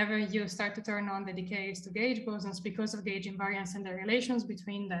 whenever you start to turn on the decays to gauge bosons, because of gauge invariance and the relations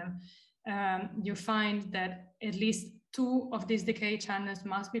between them, you find that at least 2 of these decay channels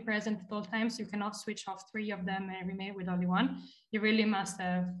must be present at all times. You cannot switch off 3 of them and remain with only 1. You really must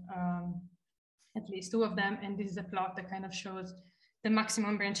have at least 2 of them. And this is a plot that kind of shows the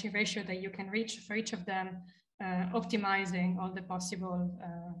maximum branching ratio that you can reach for each of them, optimizing all the possible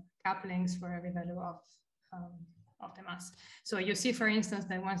couplings for every value of the mass. So you see, for instance,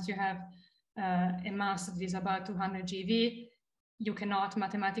 that once you have a mass that is about 200 GeV, you cannot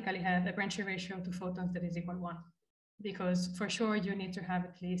mathematically have a branching ratio to photons that is equal 1, because for sure you need to have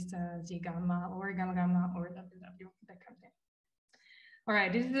at least Z gamma or gamma gamma or WW that comes in. All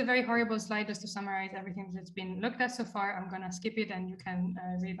right, this is a very horrible slide just to summarize everything that's been looked at so far. I'm gonna skip it and you can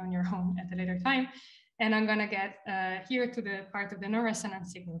read on your own at a later time. And I'm gonna get here to the part of the non-resonant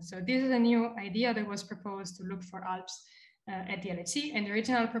signal. So this is a new idea that was proposed to look for ALPs at the LHC, and the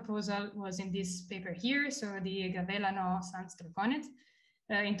original proposal was in this paper here, so the Gavellano-Sanz-Troconet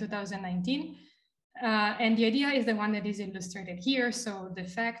in 2019. And the idea is the one that is illustrated here. So the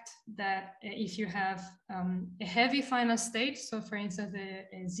fact that if you have a heavy final state, so for instance,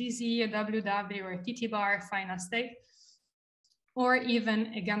 a ZZ, a WW, or a TT bar final state, or even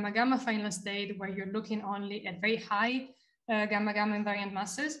a gamma-gamma final state where you're looking only at very high gamma-gamma invariant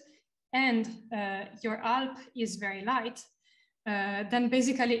masses, and your ALP is very light, then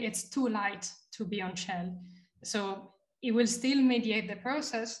basically it's too light to be on shell. So it will still mediate the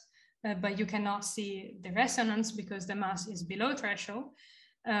process, but you cannot see the resonance because the mass is below threshold.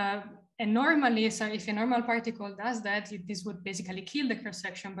 And normally, so if a normal particle does that, this would basically kill the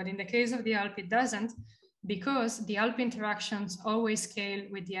cross-section. But in the case of the ALP, it doesn't, because the ALP interactions always scale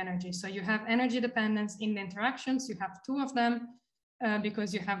with the energy. So you have energy dependence in the interactions. You have 2 of them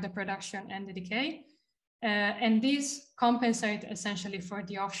because you have the production and the decay. And these compensate essentially for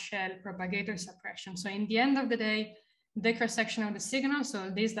the off-shell propagator suppression. So in the end of the day, the cross-section of the signal, so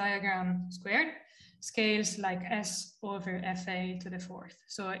this diagram squared, scales like S over FA to the 4th.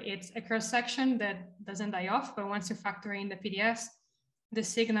 So it's a cross-section that doesn't die off, but once you factor in the PDFs, the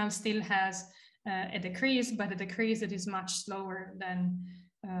signal still has a decrease, but a decrease that is much slower than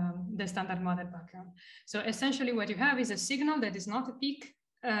the standard model background. So essentially what you have is a signal that is not a peak,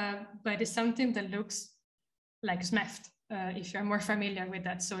 but is something that looks like SMEFT, if you're more familiar with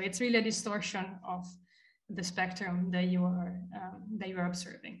that. So it's really a distortion of the spectrum that you are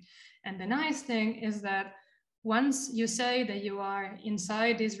observing. And the nice thing is that once you say that you are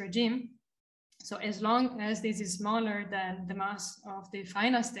inside this regime, so as long as this is smaller than the mass of the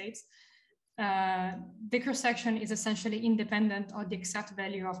final states, the cross-section is essentially independent of the exact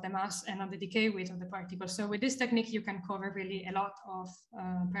value of the mass and of the decay weight of the particle. So with this technique, you can cover really a lot of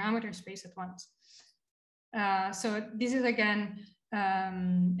parameter space at once. So this is again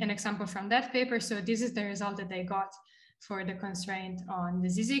an example from that paper. So this is the result that they got for the constraint on the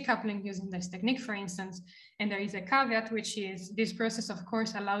ZZ coupling using this technique, for instance. And there is a caveat, which is this process, of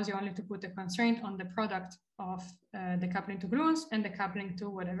course, allows you only to put a constraint on the product of the coupling to gluons and the coupling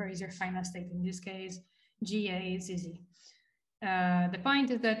to whatever is your final state, in this case, GA-ZZ. The point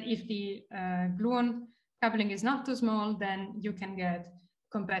is that if the gluon coupling is not too small, then you can get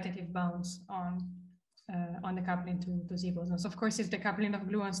competitive bounds on the coupling to Z bosons. Of course, if the coupling of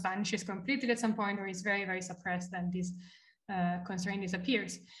gluons vanishes completely at some point or is very, very suppressed, then this constraint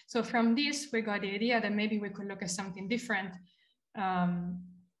disappears. So from this, we got the idea that maybe we could look at something different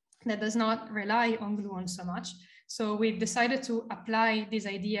that does not rely on gluons so much. So we decided to apply this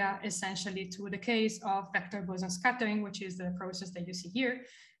idea essentially to the case of vector boson scattering, which is the process that you see here,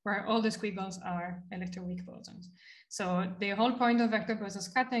 where all the squiggles are electroweak bosons. So the whole point of vector boson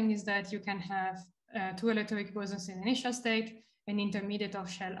scattering is that you can have two electroweak bosons in initial state, an intermediate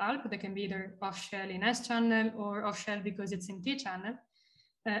off-shell ALP that can be either off-shell in S channel or off-shell because it's in T channel.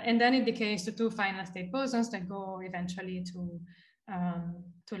 And then it decays to two final state bosons that go eventually to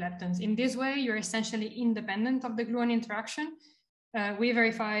leptons. In this way, you're essentially independent of the gluon interaction. We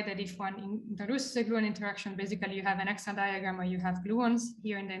verify that if one introduces a gluon interaction, basically you have an extra diagram where you have gluons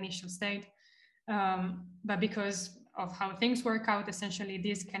here in the initial state. But because of how things work out, essentially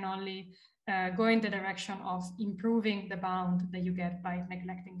this can only go in the direction of improving the bound that you get by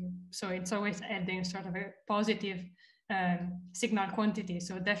neglecting it. So it's always adding sort of a positive signal quantity.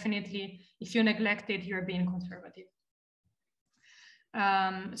 So definitely, if you neglect it, you're being conservative.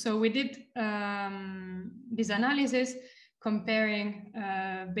 So we did this analysis comparing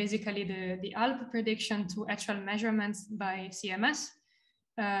basically the ALP prediction to actual measurements by CMS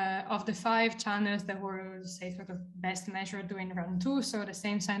of the 5 channels that were, say, sort of best measured during run 2. So the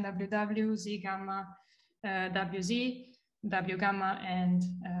same sign WW, Z gamma, WZ, W gamma, and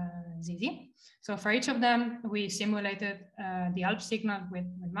ZZ. So for each of them, we simulated the ALP signal with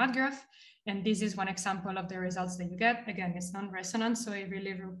MATGraph. And this is one example of the results that you get. Again, it's non-resonant, so it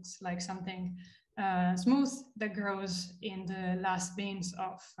really looks like something smooth that grows in the last bins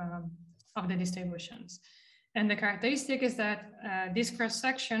of the distributions. And the characteristic is that this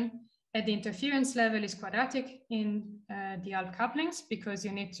cross-section at the interference level is quadratic in the ALP couplings because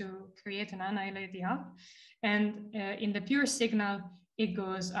you need to create and annihilate the ALP. And in the pure signal, it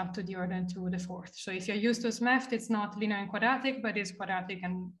goes up to the order to the 4th. So if you're used to SMEFT, it's not linear and quadratic, but it's quadratic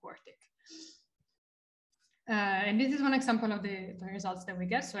and quartic. And this is one example of the results that we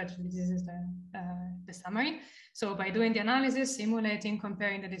get. So actually, this is the summary. So by doing the analysis, simulating,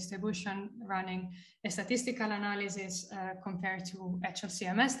 comparing the distribution, running a statistical analysis compared to actual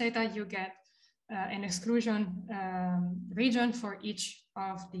CMS data, you get an exclusion region for each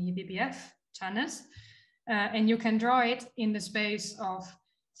of the BBF channels. And you can draw it in the space of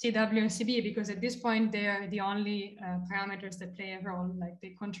CW and CB, because at this point, they are the only parameters that play a role, like they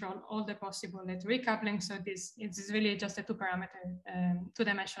control all the possible electroweak coupling. So this is really just a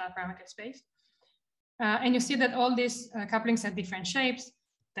two-dimensional parameter space. And you see that all these couplings have different shapes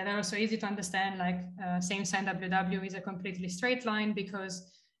that are also easy to understand, like same sign WW is a completely straight line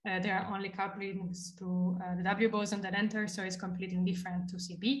because there are only couplings to the W boson that enter, so it's completely indifferent to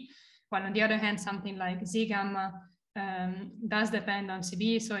CB. While on the other hand, something like Z gamma does depend on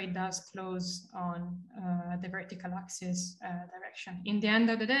CB, so it does close on the vertical axis direction. In the end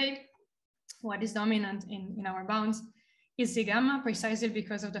of the day, what is dominant in our bounds is Z gamma, precisely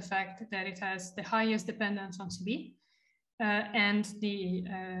because of the fact that it has the highest dependence on CB and the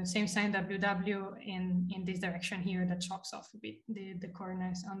same sign WW in this direction here that chops off a bit the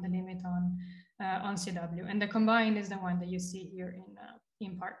corners on the limit on CW. And the combined is the one that you see here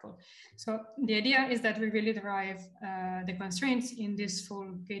in purple. So the idea is that we really derive the constraints in this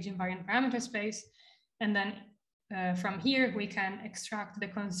full gauge invariant parameter space. And then from here, we can extract the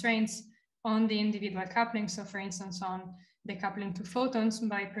constraints on the individual coupling. So for instance, on the coupling to photons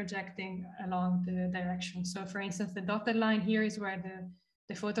by projecting along the direction. So for instance, the dotted line here is where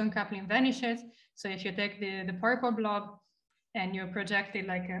the photon coupling vanishes. So if you take the purple blob and you project it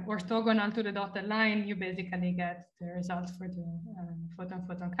like orthogonal to the dotted line, you basically get the result for the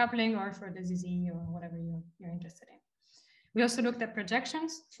photon-photon coupling or for the ZZ or whatever you're interested in. We also looked at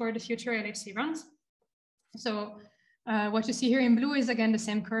projections for the future LHC runs. So what you see here in blue is again the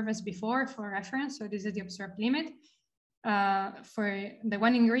same curve as before for reference. So this is the observed limit. For the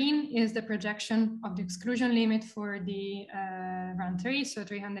one in green is the projection of the exclusion limit for the run 3, so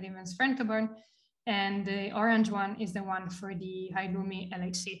 300 events femtoborn, and the orange one is the one for the high Lumi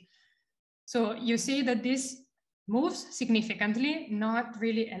LHC. So you see that this moves significantly, not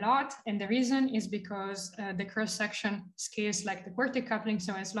really a lot, and the reason is because the cross section scales like the quartic coupling.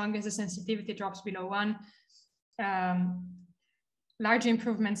 So as long as the sensitivity drops below 1, large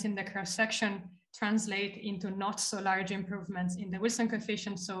improvements in the cross section translate into not so large improvements in the Wilson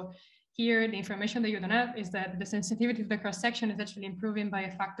coefficient. So here, the information that you don't have is that the sensitivity of the cross section is actually improving by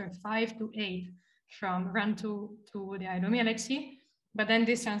a factor of 5 to 8 from run 2 to the Ilumi LHC. But then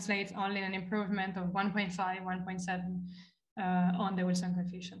this translates only in an improvement of 1.5, 1.7 on the Wilson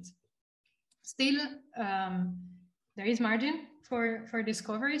coefficients. Still, there is margin for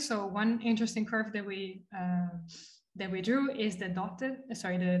discovery. So one interesting curve that we drew is the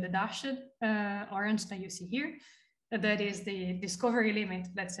the dashed orange that you see here. That is the discovery limit,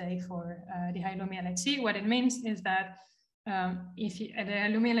 let's say, for the high Lumi LHC. What it means is that if you, at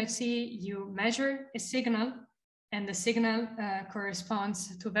the Lumi LHC, you measure a signal and the signal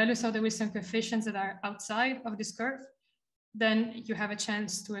corresponds to values of the Wilson coefficients that are outside of this curve, then you have a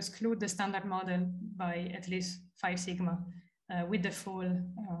chance to exclude the standard model by at least 5 sigma with the full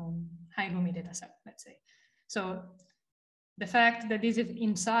high Lumi data set, let's say. So the fact that this is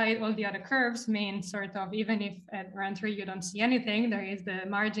inside all the other curves means sort of, even if at run 3 you don't see anything, there is the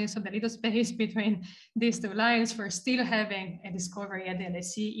margins of the little space between these two lines for still having a discovery at the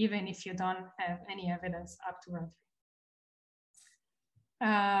LHC, even if you don't have any evidence up to run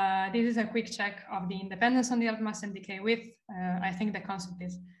 3. This is a quick check of the independence on the ALP mass and decay width. I think the concept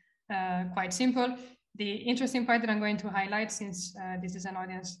is quite simple. The interesting part that I'm going to highlight, since this is an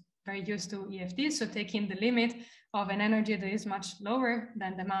audience very used to EFT, so taking the limit of an energy that is much lower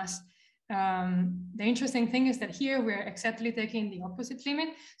than the mass. The interesting thing is that here we're exactly taking the opposite limit.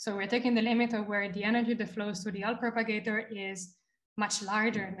 So we're taking the limit of where the energy that flows to the ALP propagator is much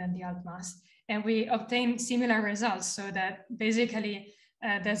larger than the ALP mass. And we obtain similar results, so that basically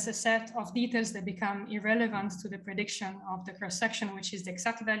there's a set of details that become irrelevant to the prediction of the cross-section, which is the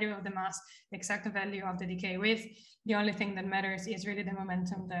exact value of the mass, the exact value of the decay width. The only thing that matters is really the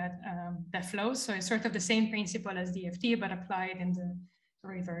momentum that flows. So it's sort of the same principle as DFT, but applied in the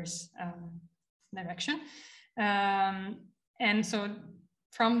reverse direction. And so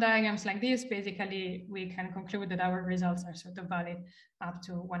from diagrams like this, basically, we can conclude that our results are sort of valid up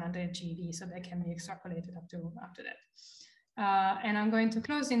to 100 GeV, so they can be extrapolated up to that. And I'm going to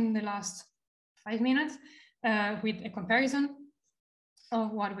close in the last 5 minutes with a comparison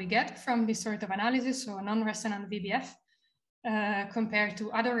of what we get from this sort of analysis, so non-resonant VBF, compared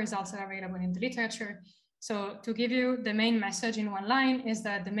to other results that are available in the literature. So to give you the main message in one line is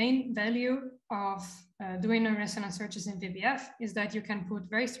that the main value of doing non-resonant searches in VBF is that you can put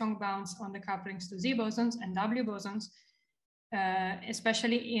very strong bounds on the couplings to Z bosons and W bosons,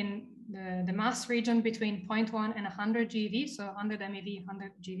 especially in the mass region between 0.1 and 100 GeV, so 100 MeV,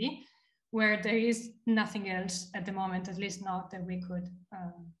 100 GeV, where there is nothing else at the moment, at least not that we could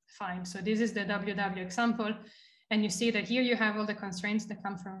find. So this is the WW example. And you see that here you have all the constraints that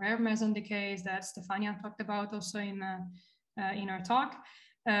come from rare meson decays that Stefania talked about also in our talk.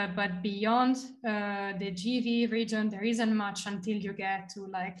 But beyond the GeV region, there isn't much until you get to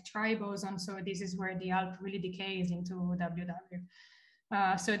like tri-boson. So this is where the ALP really decays into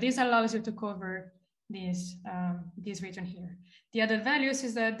WW. So this allows you to cover this region here. The added values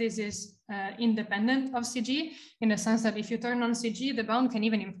is that this is independent of CG, in the sense that if you turn on CG, the bound can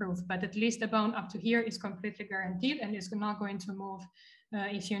even improve, but at least the bound up to here is completely guaranteed and is not going to move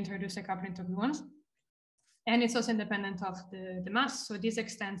if you introduce a coupling to gluons. And it's also independent of the mass, so this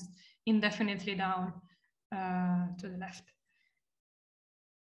extends indefinitely down to the left.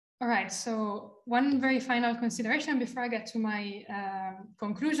 All right, so one very final consideration before I get to my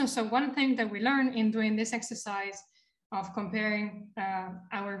conclusion. So one thing that we learned in doing this exercise of comparing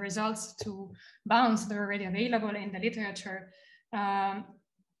our results to bounds that are already available in the literature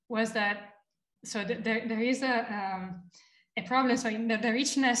was that, so there is a problem. So the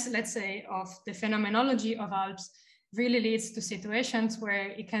richness, let's say, of the phenomenology of ALPs really leads to situations where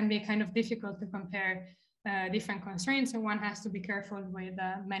it can be kind of difficult to compare different constraints, and one has to be careful with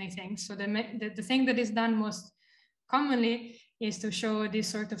many things. So the thing that is done most commonly is to show this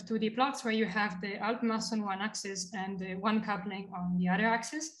sort of 2D plots where you have the ALP mass on one axis and the one coupling on the other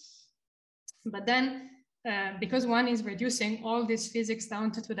axis. But then, because one is reducing all this physics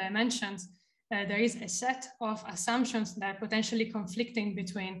down to 2 dimensions, there is a set of assumptions that are potentially conflicting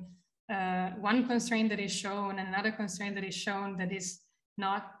between one constraint that is shown and another constraint that is shown that is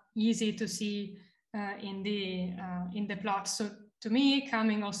not easy to see in the plot. So to me,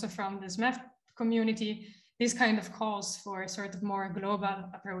 coming also from this math community, this kind of calls for a sort of more global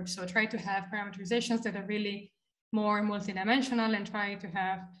approach. So try to have parameterizations that are really more multidimensional and try to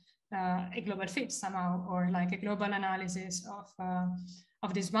have a global fit somehow, or like a global analysis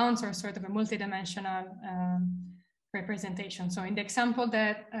of these bounds, or sort of a multidimensional representation. So in the example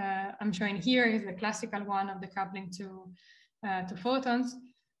that I'm showing here is the classical one of the coupling to photons.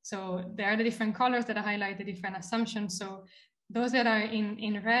 So there are the different colors that highlight the different assumptions. So those that are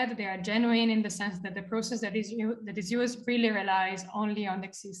in red, they are genuine in the sense that the process that is used really relies only on the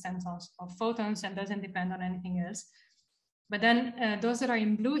existence of photons and doesn't depend on anything else. But then those that are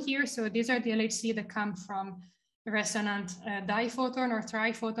in blue here, so these are the LHC that come from resonant diphoton or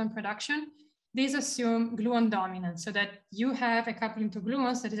triphoton production. These assume gluon dominance, so that you have a coupling to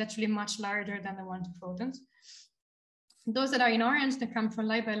gluons that is actually much larger than the one to photons. Those that are in orange, they come from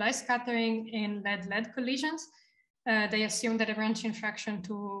light by light scattering in lead-lead collisions. They assume that the branching fraction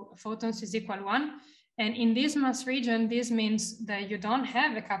to photons is equal 1. And in this mass region, this means that you don't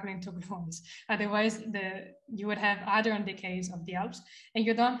have a coupling to gluons. Otherwise, you would have hadron decays of the ALPs, and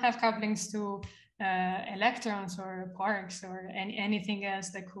you don't have couplings to electrons or quarks or anything else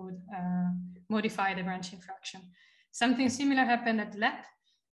that could modify the branching fraction. Something similar happened at LEP,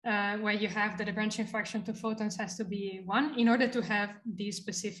 where you have that the branching fraction to photons has to be 1 in order to have this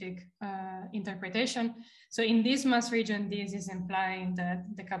specific interpretation. So in this mass region, this is implying that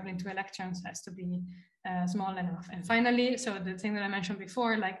the coupling to electrons has to be small enough. And finally, so the thing that I mentioned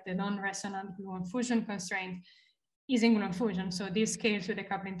before, like the non-resonant gluon fusion constraint is in gluon fusion. So this scales with the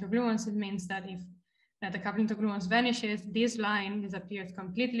coupling to gluons. It means that if the coupling to gluons vanishes, this line disappears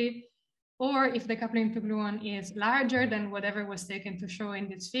completely. Or if the coupling to gluon is larger than whatever was taken to show in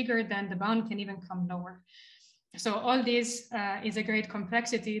this figure, then the bound can even come lower. So all this is a great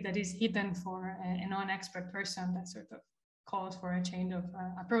complexity that is hidden for a non-expert person that sort of calls for a change of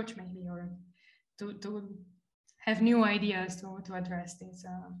approach maybe, or to have new ideas to address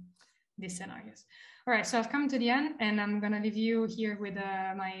these scenarios. All right, so I've come to the end, and I'm going to leave you here with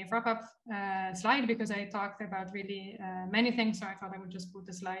my wrap-up slide, because I talked about really many things, so I thought I would just put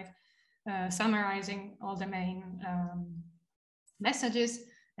the slide summarizing all the main messages.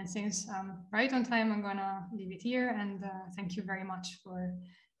 And since I'm right on time, I'm going to leave it here, and thank you very much for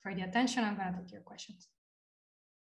the attention. I'm going to take your questions.